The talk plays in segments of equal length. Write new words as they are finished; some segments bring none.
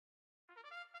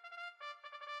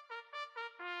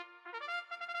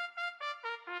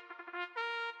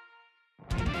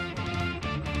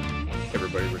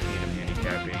everybody. Rick Needham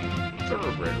handicapping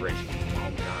thoroughbred racing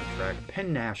on track.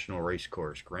 Penn National Race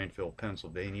Course, Granville,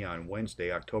 Pennsylvania on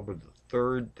Wednesday, October the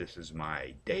 3rd. This is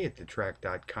my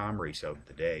dayatthetrack.com race of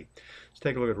the day. Let's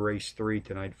take a look at race 3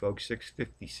 tonight, folks.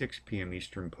 6:56 p.m.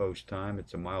 Eastern Post Time.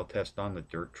 It's a mile test on the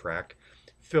dirt track.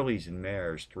 Fillies and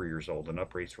mares, 3 years old and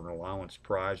up, race for an allowance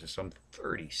prize of some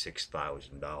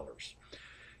 $36,000.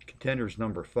 Contenders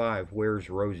number 5, Where's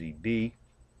Rosie B?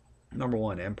 Number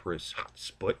 1, Empress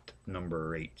Hotspot.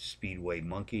 Number 8, Speedway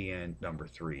Monkey. And number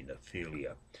 3,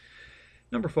 Nephelia.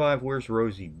 Number 5, Where's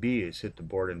Rosie B? has hit the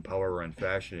board in power run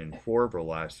fashion in 4 of her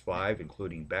last 5,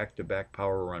 including back-to-back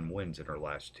power run wins in her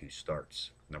last 2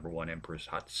 starts. Number 1, Empress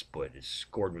Hotspot has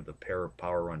scored with a pair of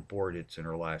power run board hits in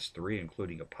her last 3,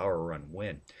 including a power run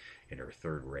win in her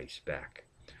 3rd race back.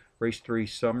 Race 3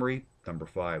 summary. Number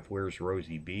 5, Where's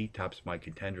Rosie B? tops my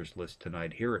contenders list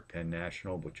tonight here at Penn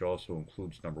National, which also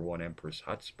includes number 1, Empress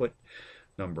Hotspot,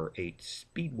 number 8,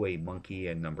 Speedway Monkey,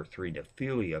 and number 3,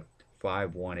 Nephelia.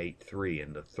 5183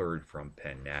 in the 3rd from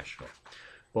Penn National.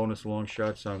 Bonus long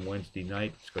shots on Wednesday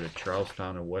night. Let's go to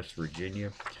Charlestown in West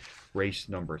Virginia. Race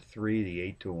number 3, the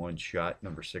 8-to-1 shot.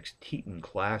 Number 6, Teton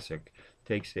Classic,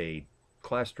 takes a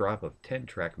class drop of 10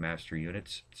 TrackMaster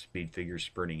units. Speed figures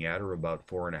sprinting at or about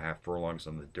 4.5 furlongs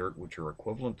on the dirt, which are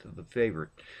equivalent to the favorite,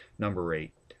 number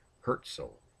 8,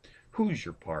 Herzl.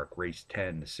 Hoosier Park, race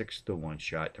 10, the 6-to-1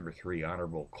 shot. Number 3,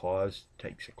 Honorable Cause,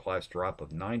 takes a class drop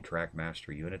of 9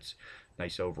 TrackMaster units.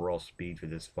 Nice overall speed for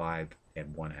this 5.5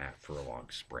 furlong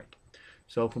sprint.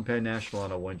 So from Penn National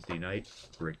on a Wednesday night,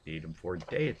 Rick Needham for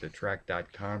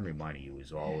dayatthetrack.com, reminding you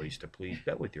as always to please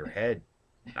bet with your head,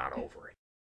 not over it.